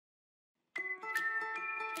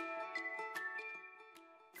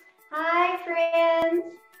Hi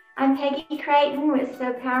friends, I'm Peggy Creighton with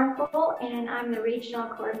So Powerful, and I'm the Regional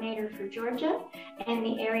Coordinator for Georgia and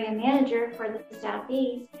the Area Manager for the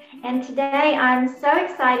Southeast. And today I'm so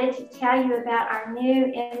excited to tell you about our new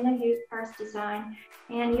In the Hoop purse design.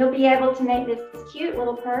 And you'll be able to make this cute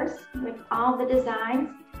little purse with all the designs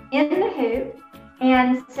in the hoop.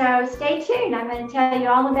 And so stay tuned. I'm going to tell you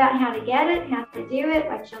all about how to get it, how to do it,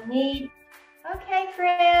 what you'll need. Okay,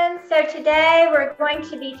 friends, so today we're going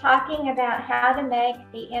to be talking about how to make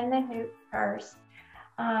the In the Hoop purse.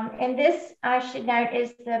 And this, I should note,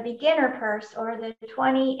 is the beginner purse, or the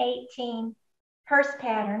 2018 purse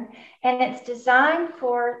pattern, and it's designed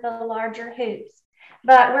for the larger hoops.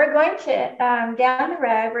 But we're going to, down the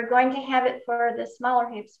road, we're going to have it for the smaller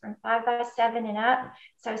hoops from 5x7 and up.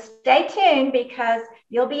 So stay tuned, because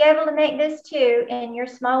you'll be able to make this too in your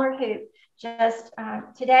smaller hoop. Just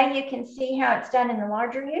today you can see how it's done in the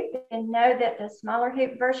larger hoop, and know that the smaller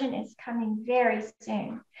hoop version is coming very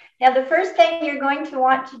soon. Now, the first thing you're going to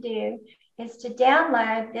want to do is to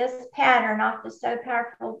download this pattern off the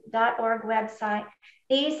sopowerful.org website.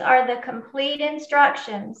 These are the complete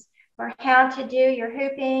instructions for how to do your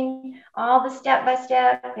hooping, all the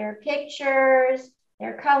step-by-step. There are pictures,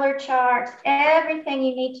 there are color charts, everything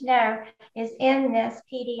you need to know is in this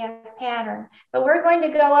PDF pattern. But we're going to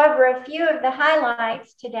go over a few of the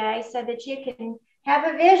highlights today so that you can have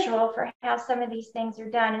a visual for how some of these things are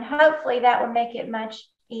done, and hopefully that will make it much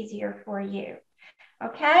easier for you.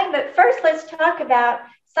 Okay, but first let's talk about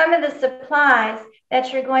some of the supplies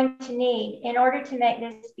that you're going to need in order to make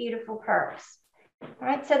this beautiful purse. All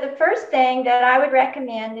right, so the first thing that I would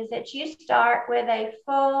recommend is that you start with a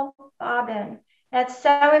full bobbin. That's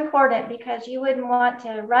so important, because you wouldn't want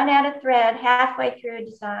to run out of thread halfway through a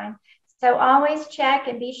design. So always check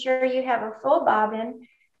and be sure you have a full bobbin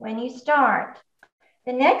when you start.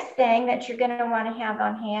 The next thing that you're going to want to have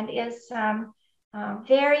on hand is some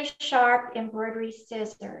very sharp embroidery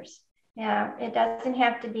scissors. Now, it doesn't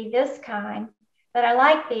have to be this kind, but I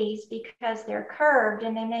like these because they're curved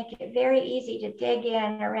and they make it very easy to dig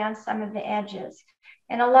in around some of the edges.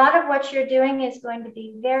 And a lot of what you're doing is going to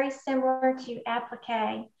be very similar to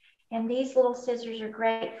applique. And these little scissors are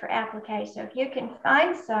great for applique. So if you can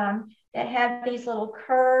find some that have these little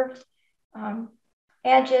curved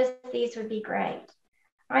edges, these would be great.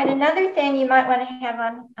 All right, another thing you might want to have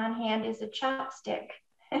on hand is a chopstick.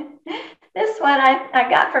 This one I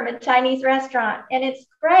got from a Chinese restaurant, and it's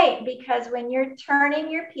great because when you're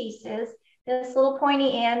turning your pieces, this little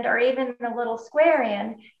pointy end or even the little square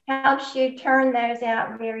end helps you turn those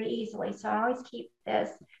out very easily. So I always keep this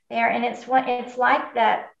there, and it's like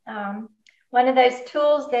that one of those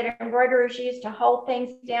tools that embroiderers use to hold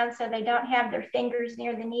things down so they don't have their fingers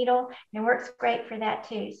near the needle. And it works great for that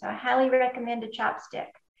too. So I highly recommend a chopstick.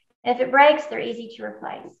 And if it breaks, they're easy to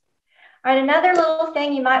replace. All right, another little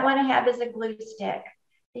thing you might want to have is a glue stick,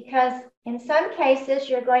 because in some cases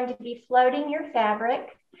you're going to be floating your fabric,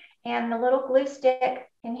 and the little glue stick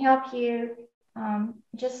can help you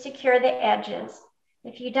just secure the edges.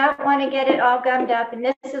 If you don't want to get it all gummed up, and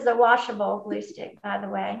this is a washable glue stick, by the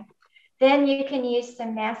way, then you can use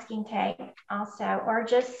some masking tape also, or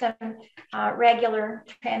just some regular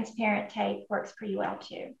transparent tape works pretty well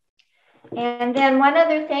too. And then one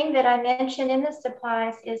other thing that I mentioned in the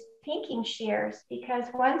supplies is pinking shears, because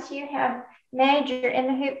once you have made your in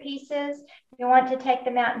the hoop pieces, you want to take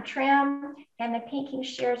them out and trim, and the pinking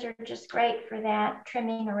shears are just great for that,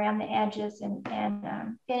 trimming around the edges and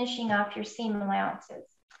finishing off your seam allowances.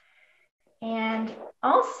 And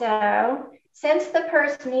also, since the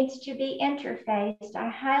purse needs to be interfaced, I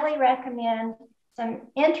highly recommend some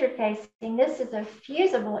interfacing. This is a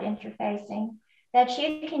fusible interfacing that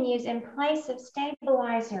you can use in place of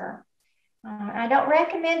stabilizer. I don't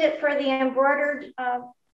recommend it for the embroidered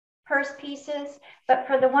purse pieces, but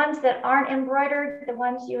for the ones that aren't embroidered, the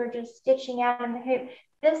ones you are just stitching out in the hoop,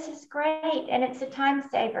 this is great, and it's a time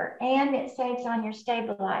saver, and it saves on your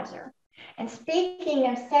stabilizer. And speaking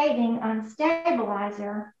of saving on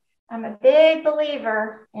stabilizer, I'm a big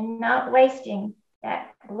believer in not wasting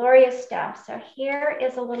that glorious stuff. So here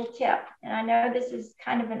is a little tip, and I know this is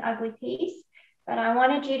kind of an ugly piece, but I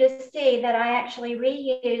wanted you to see that I actually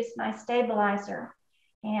reuse my stabilizer.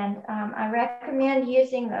 And I recommend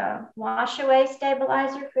using the wash away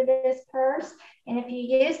stabilizer for this purse. And if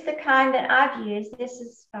you use the kind that I've used, this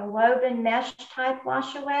is a woven mesh type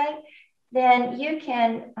wash away, then you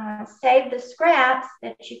can save the scraps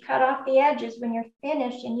that you cut off the edges when you're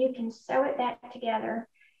finished, and you can sew it back together.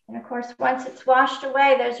 And of course, once it's washed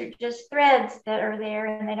away, those are just threads that are there,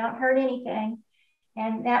 and they don't hurt anything.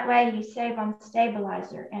 And that way you save on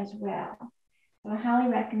stabilizer as well. So I highly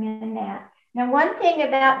recommend that. Now, one thing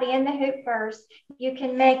about the in the hoop first, you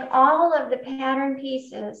can make all of the pattern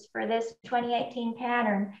pieces for this 2018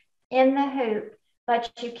 pattern in the hoop,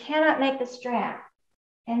 but you cannot make the strap.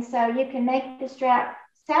 And so you can make the strap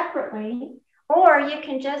separately, or you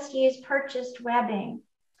can just use purchased webbing.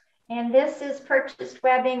 And this is purchased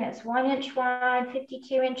webbing that's 1 inch wide,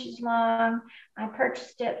 52 inches long. I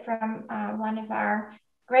purchased it from one of our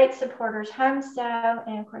great supporters, Home Sew,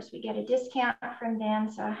 and of course we get a discount from them.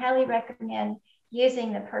 So I highly recommend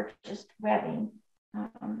using the purchased webbing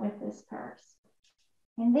with this purse.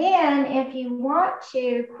 And then if you want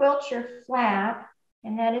to quilt your flap,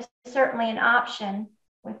 and that is certainly an option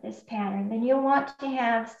with this pattern, then you'll want to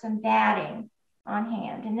have some batting on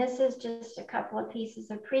hand. And this is just a couple of pieces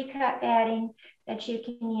of pre-cut batting that you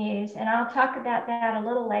can use. And I'll talk about that a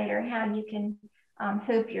little later, how you can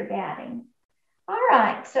hoop your batting. All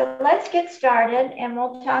right, so let's get started, and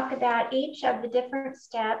we'll talk about each of the different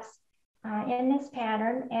steps in this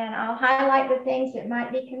pattern, and I'll highlight the things that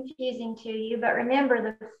might be confusing to you, but remember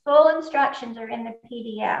the full instructions are in the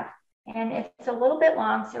PDF, and it's a little bit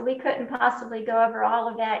long, so we couldn't possibly go over all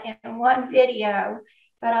of that in one video,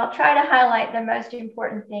 but I'll try to highlight the most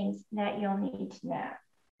important things that you'll need to know.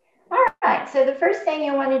 All right, so the first thing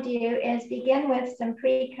you want to do is begin with some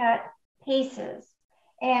pre-cut pieces.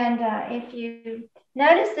 And if you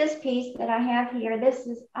notice this piece that I have here, this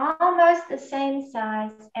is almost the same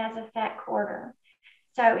size as a fat quarter.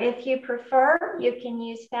 So if you prefer, you can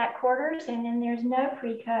use fat quarters, and then there's no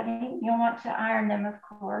pre-cutting. You'll want to iron them, of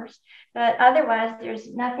course, but otherwise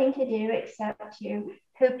there's nothing to do except to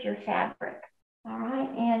hoop your fabric. All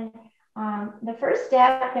right, and the first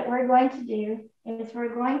step that we're going to do is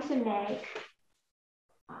we're going to make,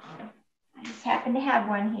 I just happen to have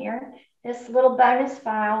one here, this little bonus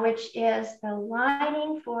file, which is the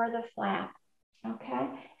lining for the flap, okay?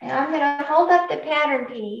 And I'm gonna hold up the pattern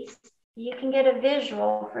piece. You can get a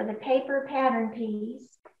visual for the paper pattern piece,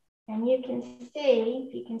 and you can see,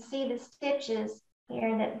 if you can see the stitches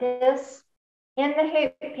here, that this in the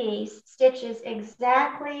hoop piece stitches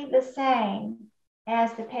exactly the same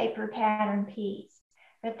as the paper pattern piece.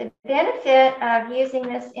 But the benefit of using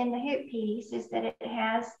this in the hoop piece is that it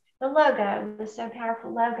has the logo, the So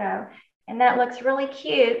Powerful logo. And that looks really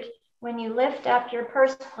cute when you lift up your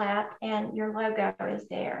purse flap and your logo is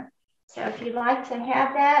there. So if you'd like to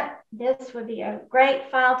have that, this would be a great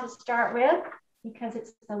file to start with because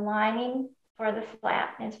it's the lining for the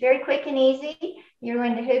flap. And it's very quick and easy. You're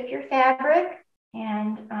going to hoop your fabric,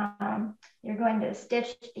 and you're going to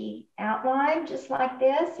stitch the outline just like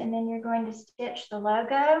this, and then you're going to stitch the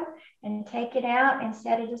logo and take it out and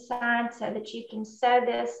set it aside so that you can sew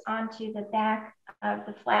this onto the back of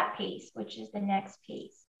the flap piece, which is the next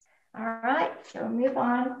piece. All right, so move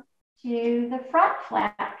on to the front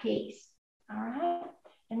flap piece. All right,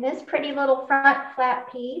 and this pretty little front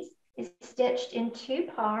flap piece is stitched in 2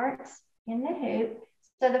 parts in the hoop.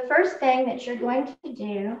 So the first thing that you're going to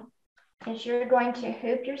do is you're going to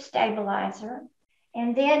hoop your stabilizer.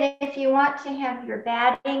 And then if you want to have your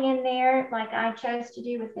batting in there, like I chose to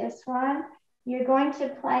do with this one, you're going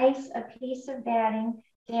to place a piece of batting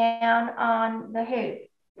down on the hoop.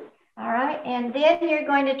 All right, and then you're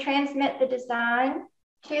going to transmit the design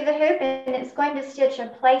to the hoop, and it's going to stitch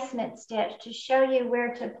a placement stitch to show you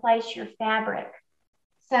where to place your fabric.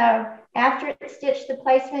 So after it's stitched the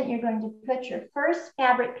placement, you're going to put your first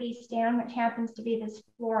fabric piece down, which happens to be this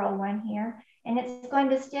floral one here, and it's going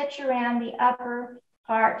to stitch around the upper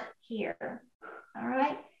part here. All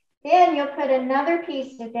right, then you'll put another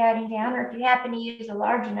piece of batting down, or if you happen to use a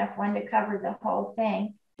large enough one to cover the whole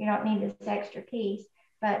thing, you don't need this extra piece,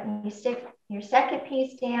 but you stick your second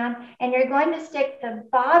piece down, and you're going to stick the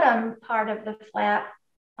bottom part of the flap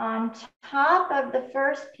on top of the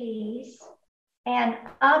first piece and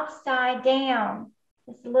upside down.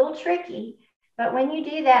 It's a little tricky, but when you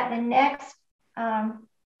do that, the next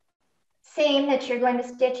seam that you're going to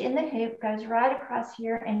stitch in the hoop goes right across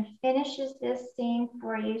here and finishes this seam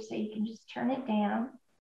for you, so you can just turn it down,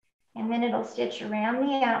 and then it'll stitch around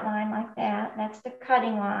the outline like that. That's the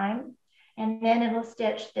cutting line, and then it'll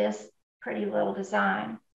stitch this pretty little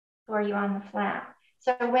design for you on the flap.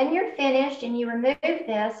 So when you're finished and you remove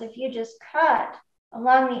this, if you just cut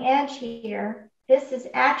along the edge here, this is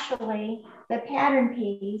actually the pattern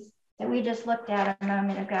piece that we just looked at a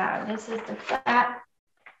moment ago. This is the flap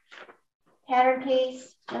pattern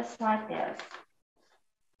piece, just like this.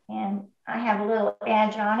 And I have a little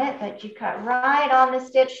edge on it, but you cut right on the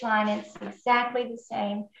stitch line. It's exactly the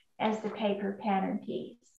same as the paper pattern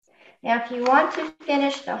piece. Now, if you want to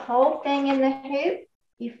finish the whole thing in the hoop,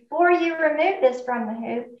 before you remove this from the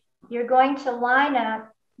hoop, you're going to line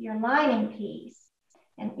up your lining piece.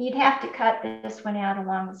 And you'd have to cut this one out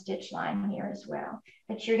along the stitch line here as well.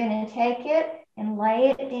 But you're going to take it and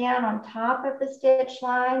lay it down on top of the stitch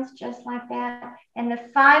lines, just like that. And the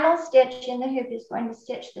final stitch in the hoop is going to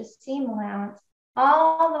stitch the seam allowance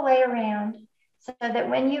all the way around, so that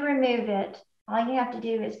when you remove it, all you have to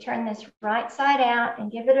do is turn this right side out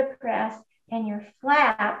and give it a press, and your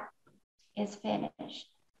flap is finished.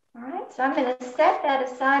 All right, so I'm going to set that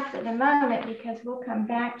aside for the moment because we'll come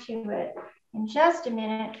back to it in just a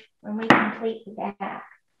minute when we complete the back.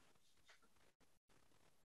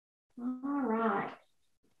 All right,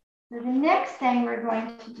 so the next thing we're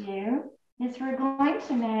going to do is we're going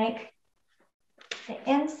to make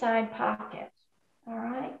the inside pocket. All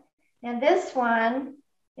right, now this one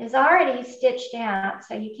is already stitched out,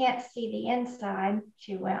 so you can't see the inside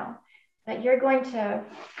too well. But you're going to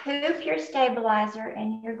hoop your stabilizer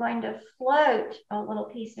and you're going to float a little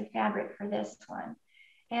piece of fabric for this one.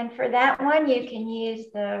 And for that one, you can use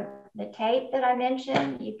the tape that I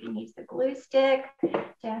mentioned. You can use the glue stick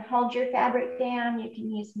to hold your fabric down. You can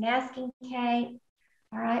use masking tape.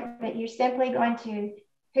 All right, but you're simply going to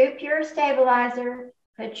hoop your stabilizer,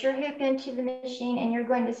 put your hoop into the machine, and you're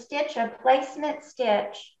going to stitch a placement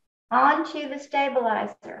stitch onto the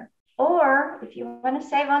stabilizer. Or if you want to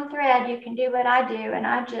save on thread, you can do what I do, and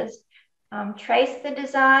I just trace the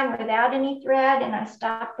design without any thread, and I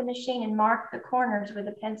stop the machine and mark the corners with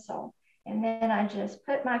a pencil. And then I just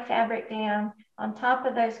put my fabric down on top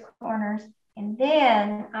of those corners, and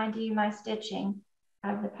then I do my stitching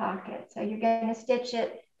of the pocket. So you're going to stitch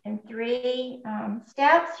it in 3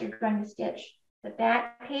 steps. You're going to stitch the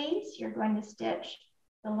back piece. You're going to stitch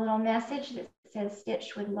the little message that says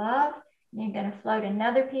 "Stitch with Love." And you're going to float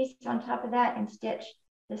another piece on top of that and stitch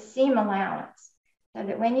the seam allowance. So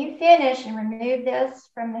that when you finish and remove this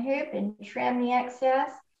from the hoop and trim the excess,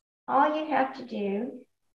 all you have to do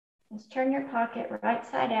is turn your pocket right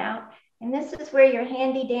side out. And this is where your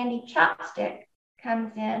handy dandy chopstick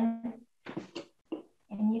comes in.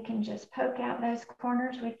 And you can just poke out those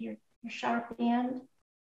corners with your sharp end,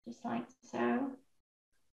 just like so.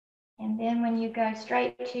 And then when you go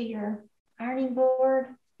straight to your ironing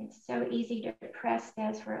board, it's so easy to press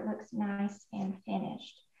this where it looks nice and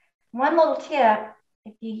finished. One little tip,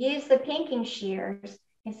 if you use the pinking shears,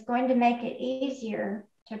 it's going to make it easier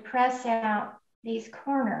to press out these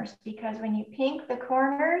corners, because when you pink the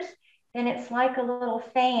corners, then it's like a little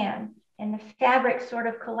fan and the fabric sort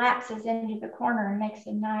of collapses into the corner and makes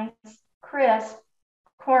a nice crisp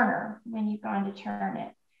corner when you've gone to turn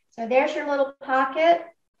it. So there's your little pocket,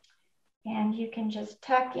 and you can just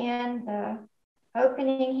tuck in the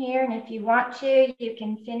opening here, and if you want to, you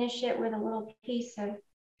can finish it with a little piece of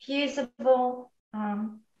fusible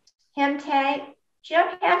hem tape. You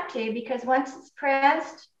don't have to, because once it's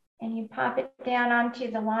pressed and you pop it down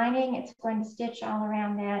onto the lining, it's going to stitch all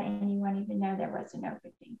around that and you won't even know there was an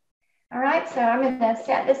opening. All right, so I'm going to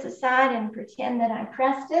set this aside and pretend that I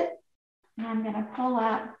pressed it, and I'm going to pull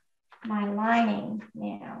up my lining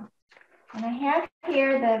now. And I have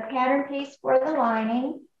here the pattern piece for the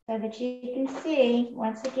lining, so that you can see,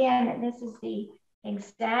 once again, that this is the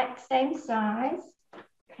exact same size.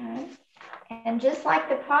 Okay. And just like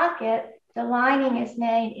the pocket, the lining is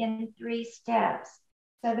made in 3 steps.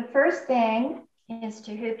 So the first thing is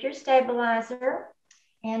to hoop your stabilizer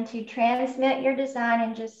and to transmit your design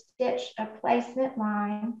and just stitch a placement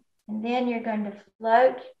line. And then you're going to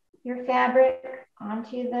float your fabric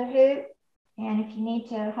onto the hoop. And if you need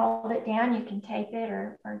to hold it down, you can tape it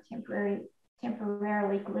or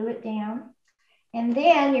temporarily glue it down. And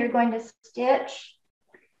then you're going to stitch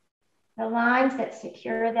the lines that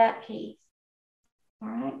secure that piece. All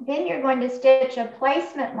right, then you're going to stitch a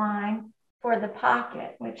placement line for the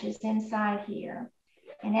pocket, which is inside here.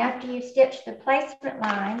 And after you stitch the placement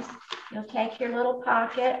lines, you'll take your little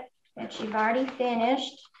pocket that you've already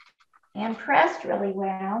finished and pressed really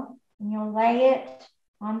well, and you'll lay it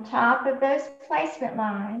on top of those placement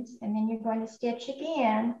lines, and then you're going to stitch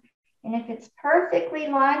again. And if it's perfectly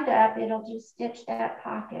lined up, it'll just stitch that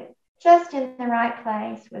pocket just in the right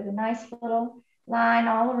place with a nice little line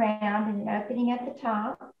all around and an opening at the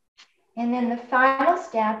top. And then the final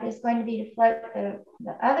step is going to be to float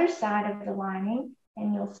the other side of the lining,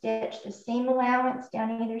 and you'll stitch the seam allowance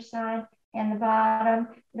down either side and the bottom,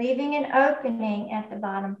 leaving an opening at the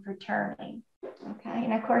bottom for turning. Okay,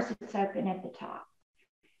 and of course it's open at the top.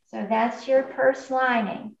 So that's your purse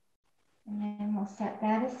lining. And then we'll set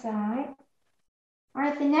that aside. All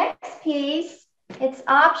right, the next piece, it's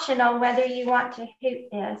optional whether you want to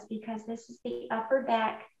hoop this, because this is the upper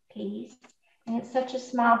back piece. And it's such a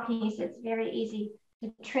small piece, it's very easy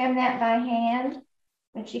to trim that by hand.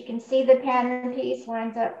 But you can see the pattern piece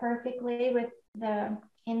lines up perfectly with the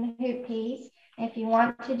in the hoop piece. If you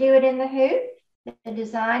want to do it in the hoop, the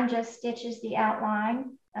design just stitches the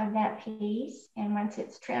outline of that piece. And once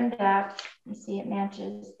it's trimmed up, you see it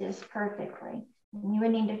matches this perfectly. And you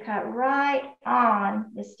would need to cut right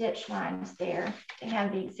on the stitch lines there to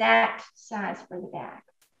have the exact size for the back.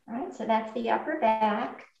 All right, so that's the upper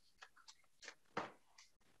back.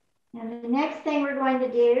 Now the next thing we're going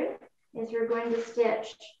to do is we're going to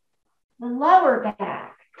stitch the lower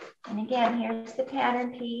back. And again, here's the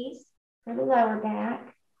pattern piece for the lower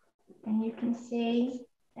back. And you can see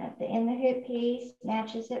that the in the hoop piece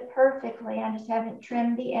matches it perfectly. I just haven't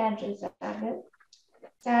trimmed the edges of it.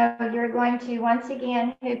 So you're going to, once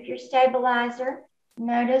again, hoop your stabilizer.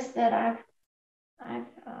 Notice that I've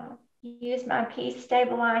used my piece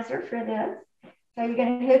stabilizer for this. So you're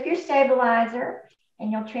going to hoop your stabilizer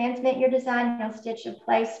and you'll transmit your design. You'll stitch a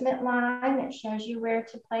placement line that shows you where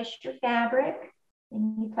to place your fabric.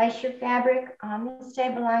 And you place your fabric on the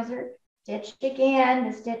stabilizer, stitch again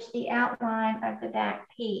to stitch the outline of the back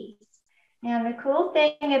piece. Now the cool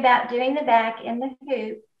thing about doing the back in the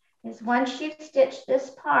hoop is once you've stitched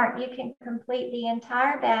this part, you can complete the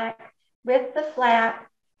entire back with the flap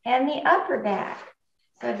and the upper back.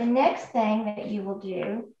 So the next thing that you will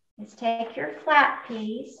do is take your flap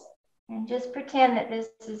piece and just pretend that this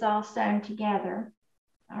is all sewn together.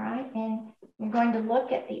 All right, and you're going to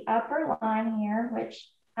look at the upper line here, which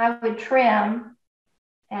I would trim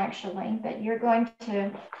actually, but you're going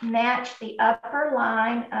to match the upper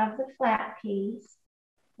line of the flap piece,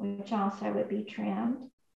 which also would be trimmed,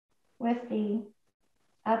 with the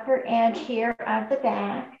upper edge here of the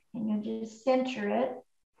back, and you'll just center it.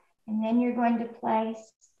 And then you're going to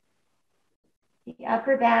place the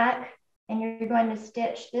upper back and you're going to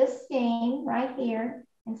stitch this seam right here.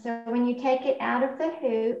 And so when you take it out of the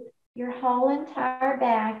hoop, your whole entire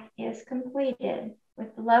back is completed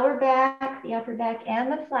with the lower back, the upper back,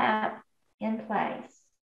 and the flap in place.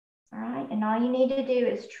 All right, and all you need to do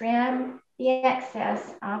is trim the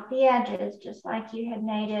excess off the edges, just like you had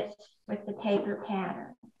made it with the paper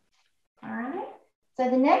pattern. All right, so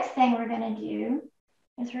the next thing we're going to do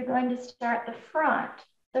is we're going to start the front.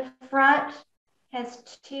 The front has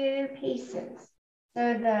two pieces.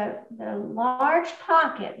 So the large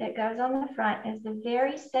pocket that goes on the front is the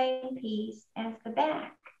very same piece as the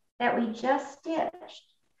back that we just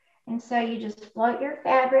stitched. And so you just float your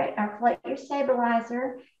fabric or float your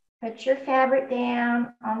stabilizer, put your fabric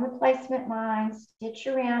down on the placement line, stitch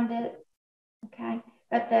around it, okay?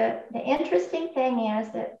 But the interesting thing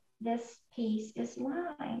is that this piece is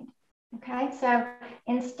lined, okay? So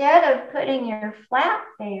instead of putting your flap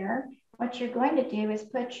there, what you're going to do is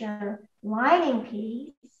put your lining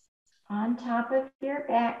piece on top of your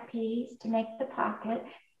back piece to make the pocket,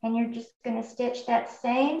 and you're just going to stitch that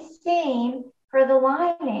same seam for the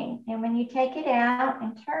lining. And when you take it out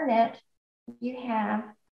and turn it, you have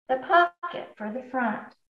the pocket for the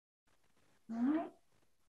front. All right.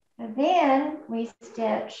 So then we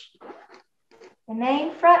stitch the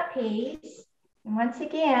main front piece, and once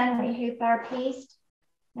again we hoop our piece.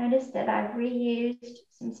 Notice that I've reused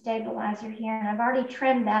some stabilizer here, and I've already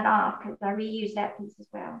trimmed that off because I reused that piece as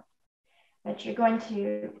well. But you're going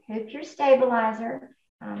to hoop your stabilizer,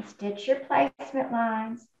 stitch your placement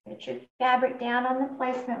lines, put your fabric down on the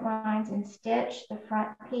placement lines, and stitch the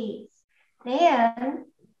front piece. Then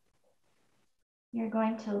you're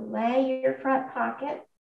going to lay your front pocket,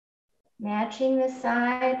 matching the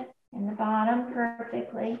side and the bottom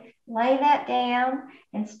perfectly. Lay that down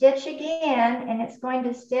and stitch again, and it's going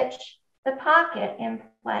to stitch the pocket in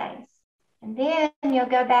place. And then you'll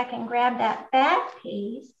go back and grab that back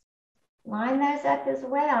piece, line those up as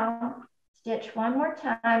well, stitch one more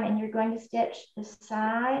time, and you're going to stitch the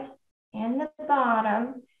side and the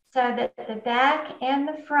bottom so that the back and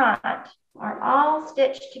the front are all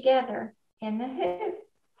stitched together in the hoop.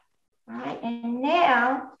 All right, and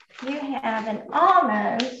now you have an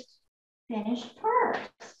almost finished purse.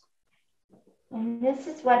 And this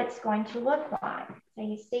is what it's going to look like. So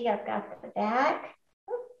you see I've got the back.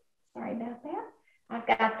 Oh, sorry about that. I've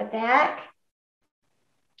got the back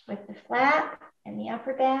with the flap and the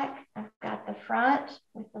upper back. I've got the front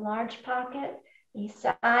with the large pocket. These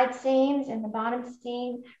side seams and the bottom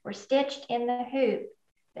seam were stitched in the hoop.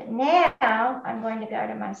 But now I'm going to go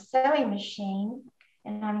to my sewing machine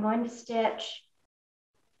and I'm going to stitch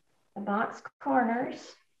the box corners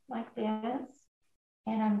like this.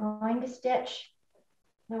 And I'm going to stitch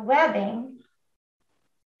the webbing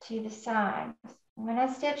to the sides. And when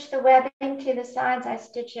I stitch the webbing to the sides, I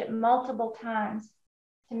stitch it multiple times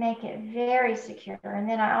to make it very secure. And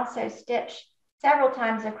then I also stitch several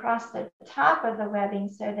times across the top of the webbing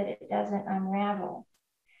so that it doesn't unravel.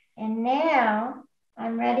 And now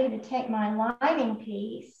I'm ready to take my lining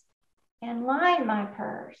piece and line my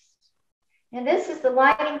purse. Now this is the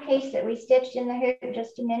lining piece that we stitched in the hoop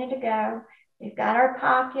just a minute ago. We've got our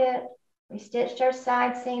pocket, we stitched our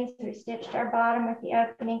side seams, we stitched our bottom with the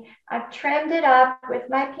opening. I've trimmed it up with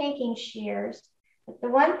my pinking shears, but the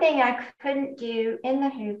one thing I couldn't do in the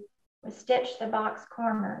hoop was stitch the box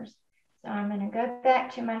corners. So I'm going to go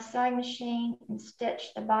back to my sewing machine and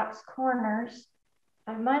stitch the box corners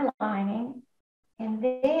of my lining, and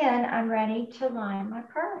then I'm ready to line my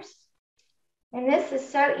purse. And this is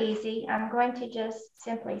so easy. I'm going to just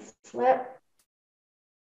simply slip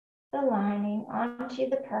the lining onto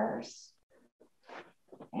the purse.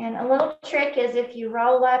 And a little trick is if you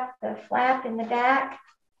roll up the flap in the back,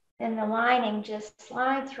 then the lining just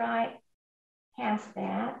slides right past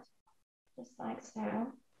that, just like so.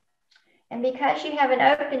 And because you have an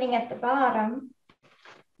opening at the bottom,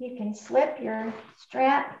 you can slip your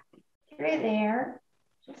strap through there,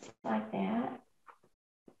 just like that.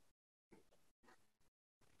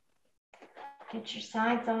 Get your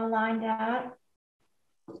sides all lined up.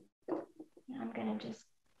 I'm going to just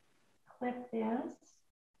clip this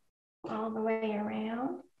all the way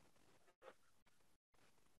around.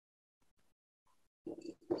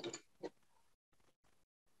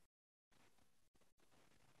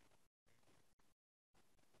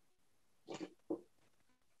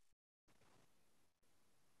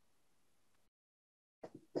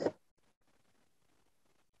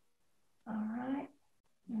 All right.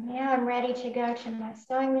 Now I'm ready to go to my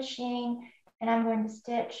sewing machine, and I'm going to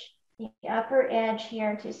stitch the upper edge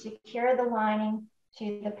here to secure the lining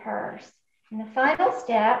to the purse. And the final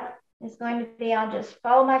step is going to be, I'll just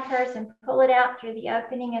fold my purse and pull it out through the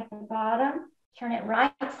opening at the bottom, turn it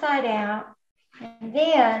right side out, and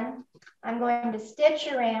then I'm going to stitch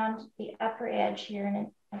around the upper edge here in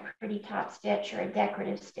a pretty top stitch or a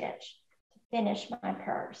decorative stitch to finish my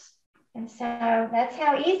purse. And so that's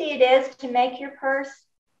how easy it is to make your purse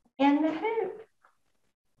in the hoop.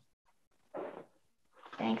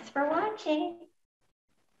 Thanks for watching.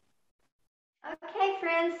 Okay,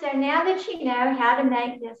 friends, so now that you know how to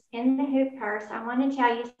make this in the hoop purse, I want to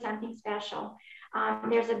tell you something special.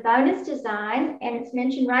 There's a bonus design, and it's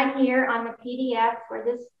mentioned right here on the PDF for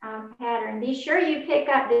this pattern. Be sure you pick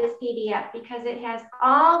up this PDF because it has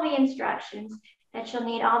all the instructions that you'll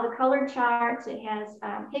need, all the color charts. It has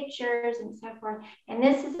pictures and so forth, and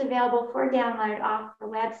this is available for download off the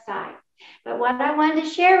website. But what I wanted to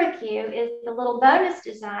share with you is the little bonus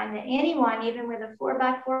design that anyone, even with a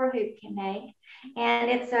 4x4 hoop, can make.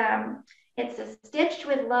 And it's a Stitched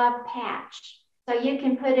with Love patch. So you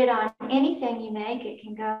can put it on anything you make. It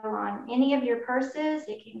can go on any of your purses.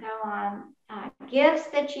 It can go on gifts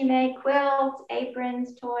that you make, quilts,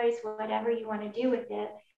 aprons, toys, whatever you want to do with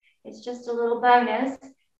it. It's just a little bonus.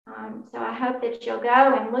 So I hope that you'll go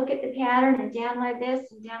and look at the pattern and download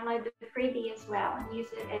this and download the freebie as well and use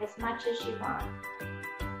it as much as you want.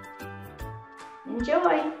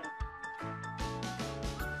 Enjoy!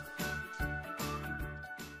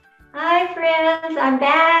 Hi friends, I'm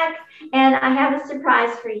back and I have a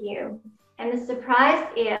surprise for you. And the surprise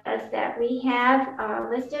is that we have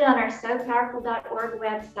listed on our SewPowerful.org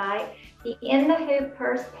website the In the Hoop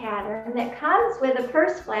purse pattern that comes with a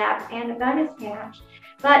purse flap and a bonus patch.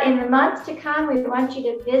 But in the months to come, we want you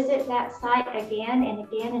to visit that site again and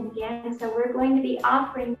again and again. And so we're going to be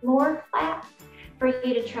offering more flaps for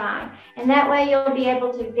you to try. And that way you'll be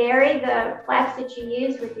able to vary the flaps that you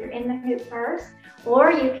use with your In the Hoop purse,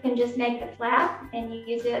 or you can just make the flap and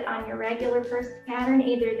use it on your regular purse pattern,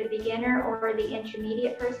 either the beginner or the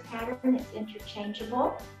intermediate purse pattern. It's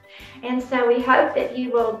interchangeable. And so we hope that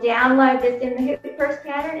you will download this In the Hoop purse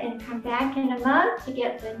pattern and come back in a month to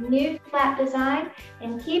get the new flap design,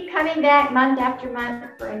 and keep coming back month after month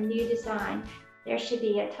for a new design. There should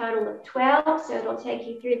be a total of 12, so it'll take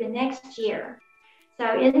you through the next year.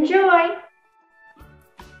 So enjoy!